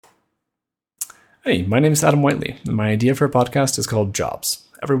Hey, my name is Adam Whiteley, and my idea for a podcast is called Jobs.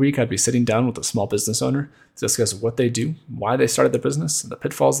 Every week, I'd be sitting down with a small business owner to discuss what they do, why they started their business, and the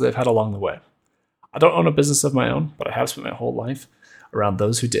pitfalls they've had along the way. I don't own a business of my own, but I have spent my whole life around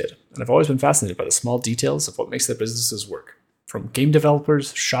those who did, and I've always been fascinated by the small details of what makes their businesses work. From game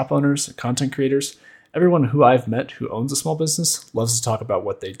developers, shop owners, and content creators, everyone who I've met who owns a small business loves to talk about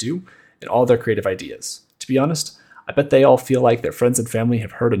what they do and all their creative ideas. To be honest, I bet they all feel like their friends and family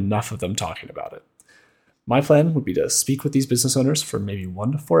have heard enough of them talking about it. My plan would be to speak with these business owners for maybe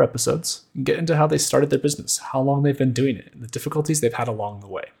 1 to 4 episodes and get into how they started their business, how long they've been doing it, and the difficulties they've had along the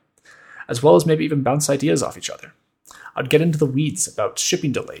way, as well as maybe even bounce ideas off each other. I'd get into the weeds about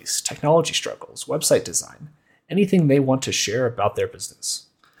shipping delays, technology struggles, website design, anything they want to share about their business.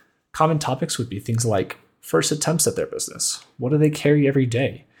 Common topics would be things like first attempts at their business, what do they carry every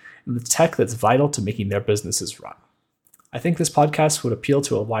day, and the tech that's vital to making their businesses run. I think this podcast would appeal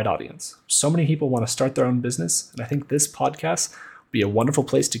to a wide audience. So many people want to start their own business, and I think this podcast would be a wonderful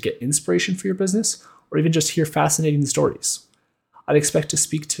place to get inspiration for your business or even just hear fascinating stories. I'd expect to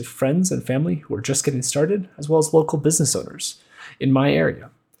speak to friends and family who are just getting started, as well as local business owners in my area.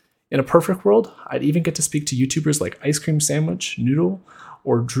 In a perfect world, I'd even get to speak to YouTubers like Ice Cream Sandwich, Noodle,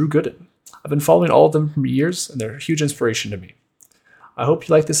 or Drew Gooden. I've been following all of them for years, and they're a huge inspiration to me. I hope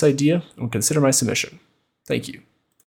you like this idea and consider my submission. Thank you.